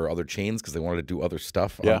Bitcoin for other chains because they wanted to do other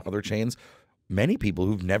stuff on other chains. Many people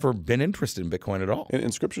who've never been interested in Bitcoin at all. And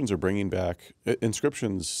inscriptions are bringing back,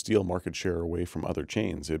 inscriptions steal market share away from other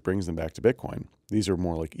chains. It brings them back to Bitcoin. These are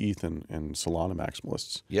more like ETH and Solana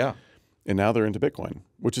maximalists. Yeah. And now they're into Bitcoin,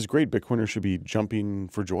 which is great. Bitcoiners should be jumping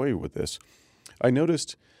for joy with this. I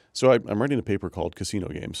noticed, so I'm writing a paper called Casino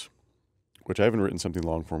Games, which I haven't written something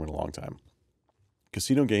long form in a long time.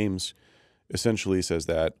 Casino Games essentially says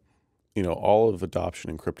that, all of adoption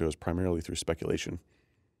in crypto is primarily through speculation.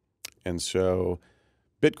 And so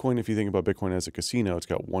Bitcoin, if you think about Bitcoin as a casino, it's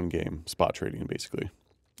got one game, spot trading, basically.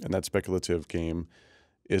 And that speculative game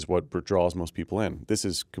is what draws most people in. This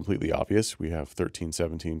is completely obvious. We have 13,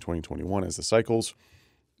 17, 20, 21 as the cycles.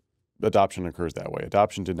 Adoption occurs that way.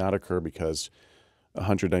 Adoption did not occur because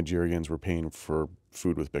 100 Nigerians were paying for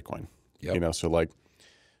food with Bitcoin. Yep. So like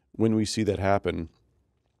when we see that happen,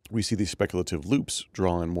 we see these speculative loops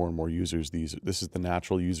draw in more and more users. This is the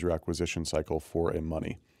natural user acquisition cycle for a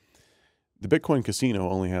money. The Bitcoin casino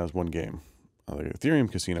only has one game. The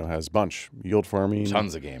Ethereum casino has a bunch. Yield farming.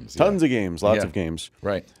 Tons of games. Tons of games. Lots of games.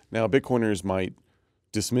 Right. Now, Bitcoiners might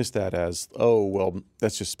dismiss that as, oh, well,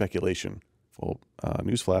 that's just speculation. Well,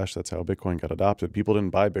 newsflash, that's how Bitcoin got adopted. People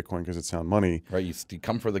didn't buy Bitcoin because it's sound money. Right. You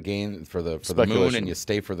come for the game, for the moon, Speculation. and you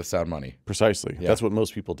stay for the sound money. Precisely. Yeah. That's what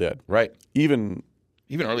most people did. Right. Even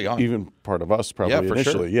early on. Even part of us probably for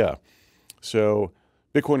initially. sure. Yeah. So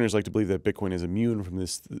Bitcoiners like to believe that Bitcoin is immune from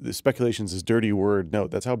this. The speculation's this dirty word. No,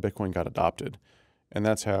 that's how Bitcoin got adopted. And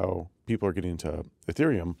that's how people are getting into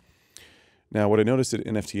Ethereum. Now, what I noticed at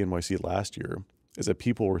NFT NYC last year is that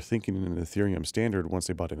people were thinking in an Ethereum standard once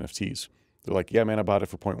they bought NFTs. They're like, yeah, man, I bought it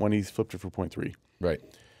for 0.1 ETH, flipped it for 0.3. Right.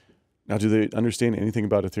 Now, do they understand anything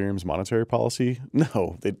about Ethereum's monetary policy?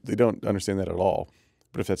 No, they don't understand that at all.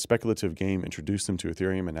 But if that speculative game introduced them to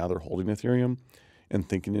Ethereum and now they're holding Ethereum and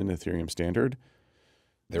thinking in Ethereum standard,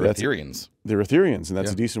 They're Ethereans. They're Ethereans, and that's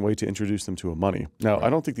Yeah. a decent way to introduce them to a money. Now, I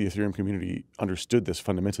don't think the Ethereum community understood this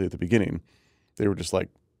fundamentally at the beginning. They were just like,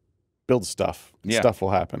 build stuff. Yeah. Stuff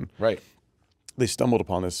will happen. Right. They stumbled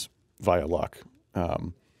upon this via luck.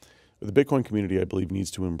 The Bitcoin community, I believe, needs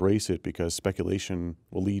to embrace it because speculation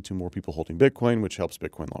will lead to more people holding Bitcoin, which helps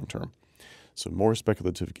Bitcoin long term. So more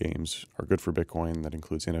speculative games are good for Bitcoin. That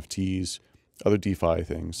includes NFTs, other DeFi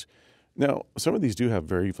things. Now, some of these do have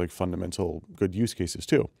very like fundamental good use cases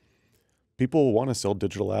too. People want to sell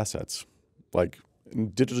digital assets, like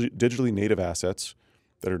digitally native assets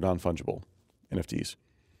that are non-fungible, NFTs.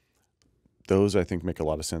 Those, I think, make a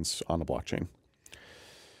lot of sense on a blockchain.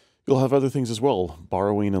 You'll have other things as well.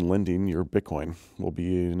 Borrowing and lending your Bitcoin will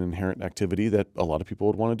be an inherent activity that a lot of people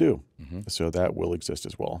would want to do. So that will exist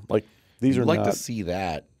as well. Like these are I'd like not, to see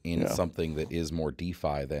that in something that is more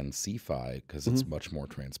DeFi than CeFi because it's much more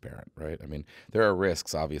transparent, right? I mean, there are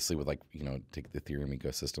risks, obviously, with like, you know, take the Ethereum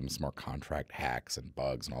ecosystem, smart contract hacks and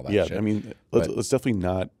bugs and all that shit. I mean, let's definitely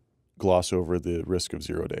not gloss over the risk of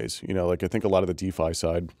 0 days. You know, like I think a lot of the DeFi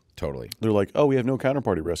side, totally, they're like, oh, we have no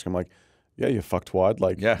counterparty risk. I'm like, yeah, you fucktwad.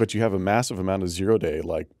 Like, but you have a massive amount of 0 day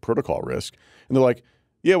like protocol risk. And they're like,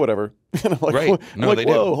 yeah, whatever. And I'm like, right. No, I'm they like,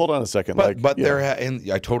 whoa, do. hold on a second. But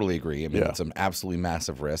and I totally agree. I mean, it's an absolutely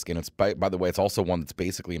massive risk. And it's, by the way, it's also one that's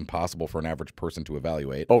basically impossible for an average person to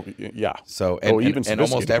evaluate. Oh, yeah. So, and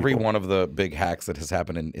almost every one of the big hacks that has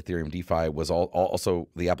happened in Ethereum DeFi was also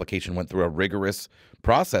the application went through a rigorous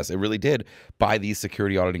process. It really did by these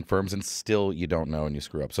security auditing firms. And still you don't know and you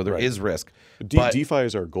screw up. So there is risk. DeFi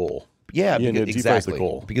is our goal. Yeah, because, exactly. The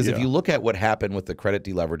goal. Because if you look at what happened with the credit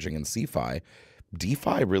deleveraging in CeFi,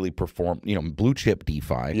 DeFi really performed, you know, blue chip DeFi,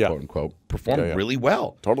 quote unquote, performed really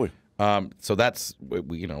well. Totally. So that's,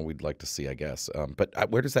 we'd like to see, I guess.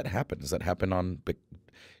 But where does that happen? Does that happen on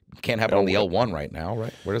can't happen on the L1 right now,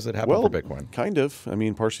 right? Where does it happen for Bitcoin? Kind of. I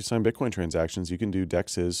mean, partially signed Bitcoin transactions, you can do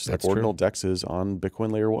DEXs, like ordinal DEXs on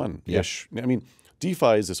Bitcoin layer 1. Ish. I mean,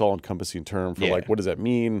 DeFi is this all-encompassing term for like, what does that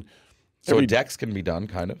mean? So a DEX can be done,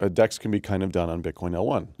 kind of. A DEX can be kind of done on Bitcoin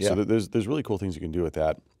L1. So there's really cool things you can do with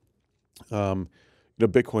that. You know,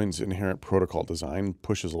 Bitcoin's inherent protocol design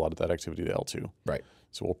pushes a lot of that activity to L2. Right.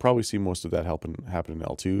 So we'll probably see most of that happen in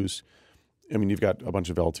L2s. I mean, you've got a bunch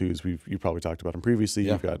of L2s you've probably talked about them previously.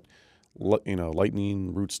 You've got, you know,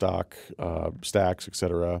 Lightning, Rootstock, Stacks,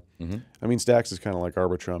 etc. I mean, Stacks is kind of like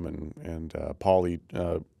Arbitrum and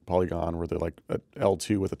Polygon, where they're like a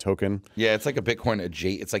L2 with a token. Yeah, it's like a Bitcoin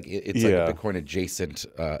it's like a Bitcoin adjacent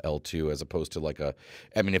L2 as opposed to like a.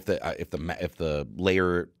 I mean, if the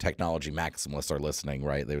layer technology maximalists are listening,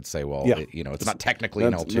 right, they would say, well, you know, it's not technically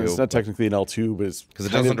an L2. It's not technically an L2, but because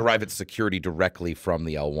it doesn't derive its security directly from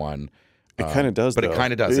the L1. It kind of does, but it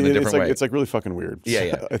kind of does in a different way. It's like really fucking weird.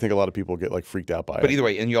 Yeah. I think a lot of people get like freaked out by it. But either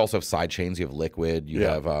way, and you also have side chains. You have Liquid. You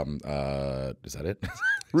have is that it?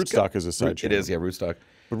 Rootstock is a side chain. It is, yeah, Rootstock.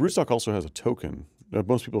 But Rootstock also has a token.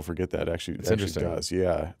 Most people forget that actually. It actually does,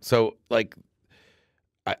 yeah. So like,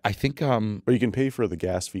 I think. But you can pay for the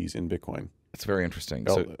gas fees in Bitcoin. It's very interesting.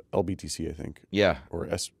 So LBTC, I think. Yeah. Or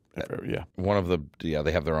yeah. One of the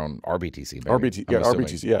they have their own RBTC.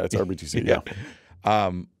 RBTC. Yeah, it's RBTC.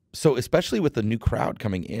 Yeah. So especially with the new crowd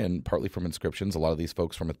coming in, partly from inscriptions, a lot of these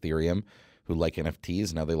folks from Ethereum who like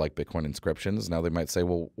NFTs, now they like Bitcoin inscriptions. Now they might say,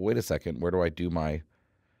 well, wait a second, where do I do my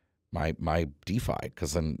DeFi?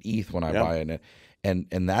 Because in ETH when I buy it,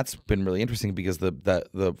 and that's been really interesting because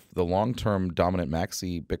the long-term dominant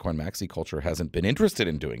Bitcoin maxi culture hasn't been interested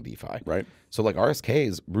in doing DeFi. Right. So like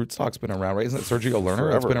RSK's, Rootstock's been around, right? Isn't it Sergio Lerner?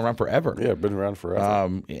 Forever. It's been around forever. Yeah, been around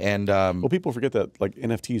forever. Well, people forget that like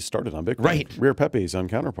NFTs started on Bitcoin. Right. Rare Pepe's on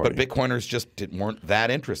Counterparty. But Bitcoiners just weren't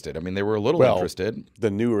that interested. I mean, they were a little interested.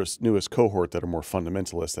 The newest cohort that are more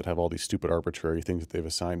fundamentalists that have all these stupid arbitrary things that they've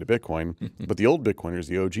assigned to Bitcoin. But the old Bitcoiners,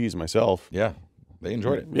 the OGs, myself. Yeah, they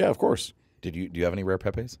enjoyed it. Yeah, of course. Do you have any Rare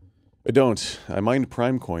Pepes? I don't. I mined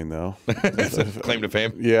Primecoin though. Claim to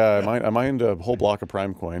fame. Yeah, I mined a whole block of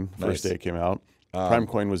Primecoin first day it came out.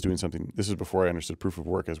 Primecoin was doing something. This is before I understood proof of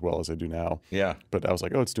work as well as I do now. Yeah. But I was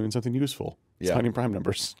like, oh, it's doing something useful. It's finding prime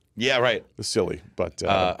numbers. Yeah, right. It's silly, but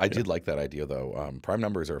I did like that idea though. Prime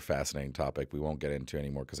numbers are a fascinating topic. We won't get into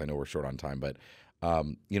anymore because I know we're short on time. But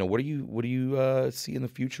you know, what do you see in the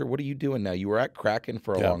future? What are you doing now? You were at Kraken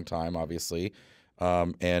for a long time, obviously.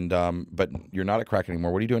 But you're not at Kraken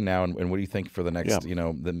anymore. What are you doing now, and what do you think for the next, you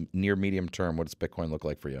know, the near medium term? What does Bitcoin look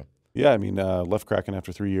like for you? Yeah, I mean, left Kraken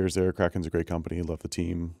after 3 years there. Kraken's a great company. Love the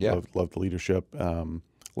team. Yeah, love the leadership.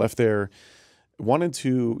 Left there, wanted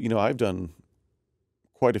to. You know, I've done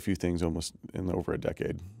quite a few things almost in over a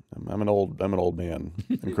decade. I'm an old man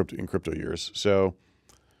in crypto years. So,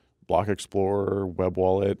 Block Explorer, web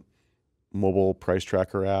wallet, mobile price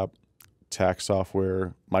tracker app, tax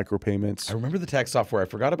software, micropayments. I remember the tax software. I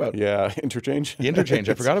forgot about. Yeah, Interchange. The Interchange.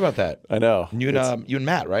 I forgot about that. I know. You and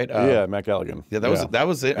Matt, right? Yeah, Matt Galligan. Yeah, that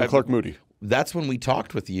was it. And Clark Moody. That's when we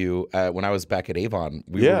talked with you when I was back at Avon.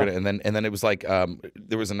 We were gonna, and then it was like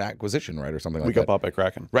there was an acquisition, right, or something like that. We got bought by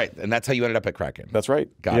Kraken. Right, and that's how you ended up at Kraken. That's right.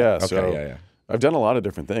 Got it. Okay, so I've done a lot of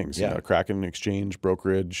different things. You know, Kraken exchange,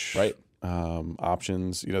 brokerage. Right.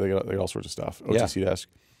 options. You know, they got all sorts of stuff. OTC desk.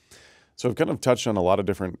 So I've kind of touched on a lot of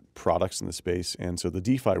different products in the space, and so the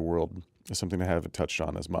DeFi world is something I haven't touched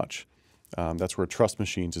on as much. That's where Trust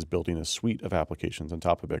Machines is building a suite of applications on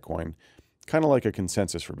top of Bitcoin, kind of like a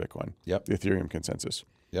consensus for Bitcoin. Yep. The Ethereum consensus.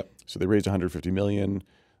 Yep. So they raised 150 million.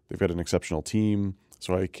 They've got an exceptional team.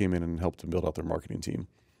 So I came in and helped them build out their marketing team.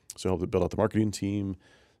 So I helped them build out the marketing team,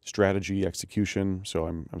 strategy, execution. So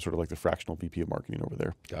I'm sort of like the fractional VP of marketing over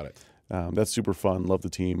there. Got it. That's super fun. Love the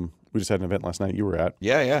team. We just had an event last night you were at.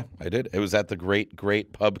 Yeah, I did. It was at the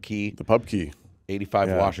great Pub Key. The Pub Key.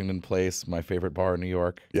 85 Washington Place, my favorite bar in New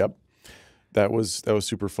York. Yep. That was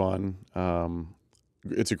super fun.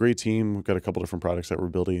 It's a great team. We've got a couple different products that we're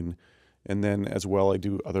building. And then as well, I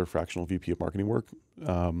do other fractional VP of marketing work.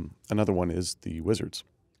 Another one is the Wizards.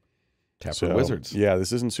 Taproot Wizards. Yeah,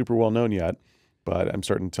 this isn't super well known yet, but I'm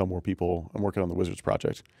starting to tell more people I'm working on the Wizards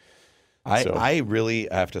project. I really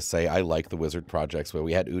have to say I like the Wizard projects. Where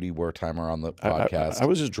we had Udi Wertheimer on the podcast. I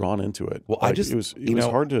was just drawn into it. Well, it was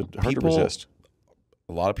hard to resist.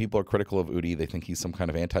 A lot of people are critical of Udi. They think he's some kind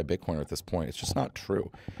of anti-Bitcoiner at this point. It's just not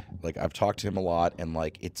true. Like, I've talked to him a lot, and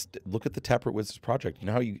like, look at the Taproot Wizards project. You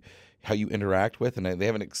know how you interact with, and they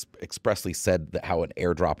haven't expressly said that how an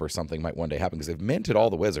airdrop or something might one day happen, because they've minted all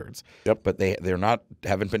the Wizards. Yep. But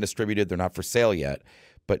haven't been distributed. They're not for sale yet.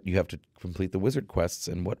 But you have to complete the Wizard quests,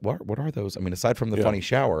 and what are those? I mean, aside from the funny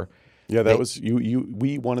shower. Yeah, that was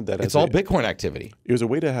we wanted that. It's all Bitcoin activity. It was a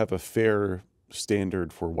way to have a fair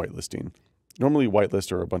standard for whitelisting. Normally,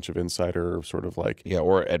 whitelist are a bunch of insider sort of like... Yeah,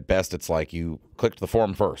 or at best, it's like you clicked the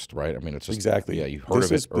form first, right? I mean, it's just... Exactly. Yeah, you heard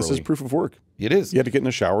of it early. This is proof of work. It is. You had to get in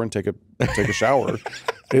the shower and take a shower.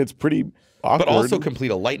 It's pretty awkward. But also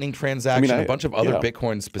complete a Lightning transaction, a bunch of other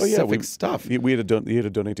Bitcoin-specific stuff. We had to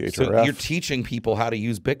donate to HRF. So you're teaching people how to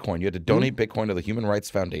use Bitcoin. You had to donate Bitcoin to the Human Rights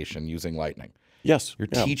Foundation using Lightning. Yes. You're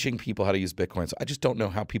teaching people how to use Bitcoin. So I just don't know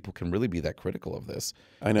how people can really be that critical of this.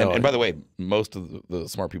 I know. And by the way, most of the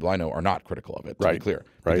smart people I know are not critical of it, to be clear,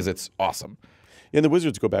 because it's awesome. And the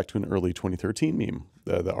Wizards go back to an early 2013 meme,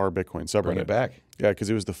 the R Bitcoin subreddit. Bring it back. Yeah, because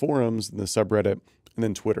it was the forums, and the subreddit, and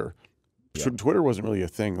then Twitter. Yeah. Twitter wasn't really a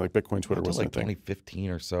thing. Like Bitcoin Twitter wasn't like a thing. 2015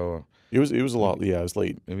 or so. It was a lot. Yeah, it was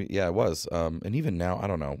late. Yeah, it was. And even now, I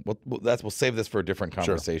don't know. We'll save this for a different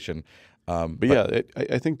conversation. Sure. But yeah,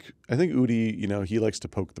 I think Udi, you know, he likes to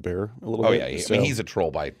poke the bear a little bit. Oh yeah, I mean, he's a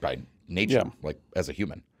troll by nature, like as a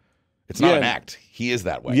human. It's not an act. He is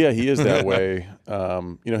that way. Yeah, he is that way. You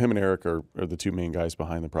know, him and Eric are the two main guys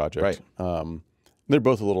behind the project. Right. They're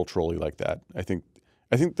both a little trolly like that. I think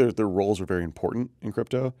their roles are very important in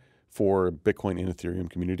crypto for Bitcoin and Ethereum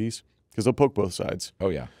communities, because they'll poke both sides. Oh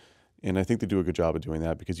yeah. And I think they do a good job of doing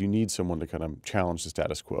that, because you need someone to kind of challenge the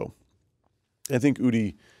status quo. I think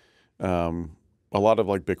Udi, a lot of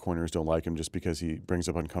like Bitcoiners don't like him just because he brings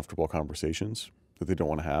up uncomfortable conversations that they don't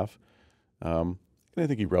want to have. And I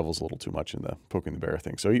think he revels a little too much in the poking the bear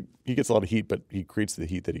thing. So he gets a lot of heat, but he creates the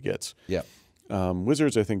heat that he gets. Yeah.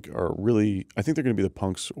 Wizards, I think, they're going to be the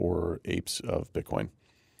punks or apes of Bitcoin.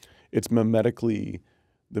 It's mimetically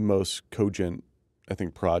the most cogent, I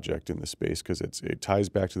think, project in the space, because it ties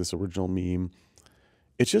back to this original meme.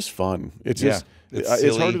 It's just fun. It's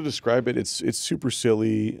hard to describe it. It's super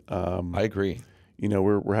silly. I agree. You know,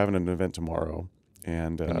 we're having an event tomorrow,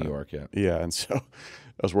 and in New York, yeah. Yeah, and so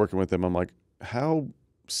I was working with them. I'm like, how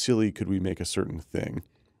silly could we make a certain thing?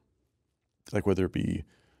 Like whether it be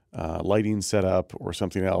lighting setup or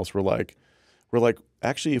something else. We're like,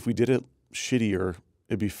 actually, if we did it shittier,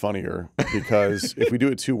 it'd be funnier, because if we do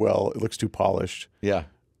it too well, it looks too polished. Yeah.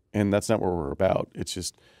 And that's not what we're about. It's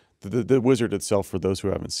just the Wizard itself, for those who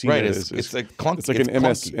haven't seen it, it's like clunky. It's like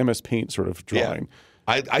an MS Paint sort of drawing.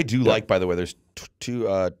 Yeah. I do like, by the way, there's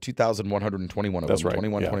 2,121 of them. That's right.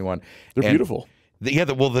 21. They're beautiful.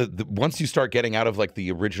 Once you start getting out of like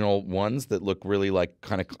the original ones that look really like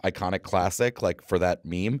kind of iconic, classic, like for that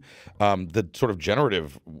meme, the sort of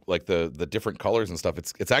generative, like the different colors and stuff,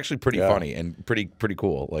 it's actually pretty funny and pretty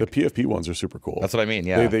cool. Like the PFP ones are super cool. That's what I mean.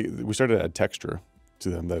 Yeah, we started to add texture to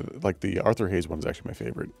them. Like the Arthur Hayes one is actually my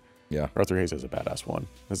favorite. Yeah, Arthur Hayes has a badass one.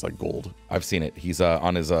 It's like gold. I've seen it. He's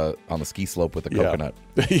on the ski slope with the coconut.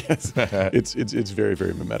 Yes, it's very,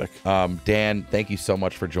 very mimetic. Dan, thank you so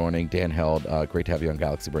much for joining. Dan Held, great to have you on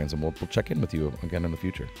Galaxy Brains, and we'll check in with you again in the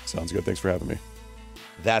future. Sounds good. Thanks for having me.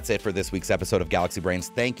 That's it for this week's episode of Galaxy Brains.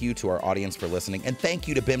 Thank you to our audience for listening, and thank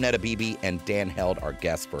you to Beimnet Abebe and Dan Held, our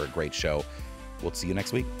guests, for a great show. We'll see you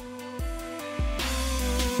next week.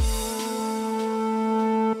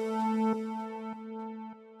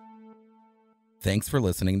 Thanks for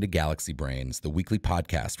listening to Galaxy Brains, the weekly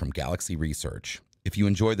podcast from Galaxy Research. If you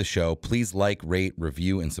enjoy the show, please like, rate,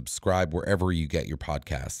 review, and subscribe wherever you get your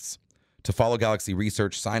podcasts. To follow Galaxy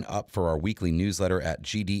Research, sign up for our weekly newsletter at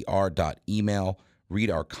gdr.email,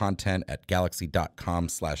 read our content at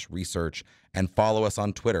galaxy.com/research, and follow us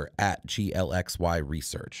on Twitter at GLXY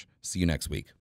Research. See you next week.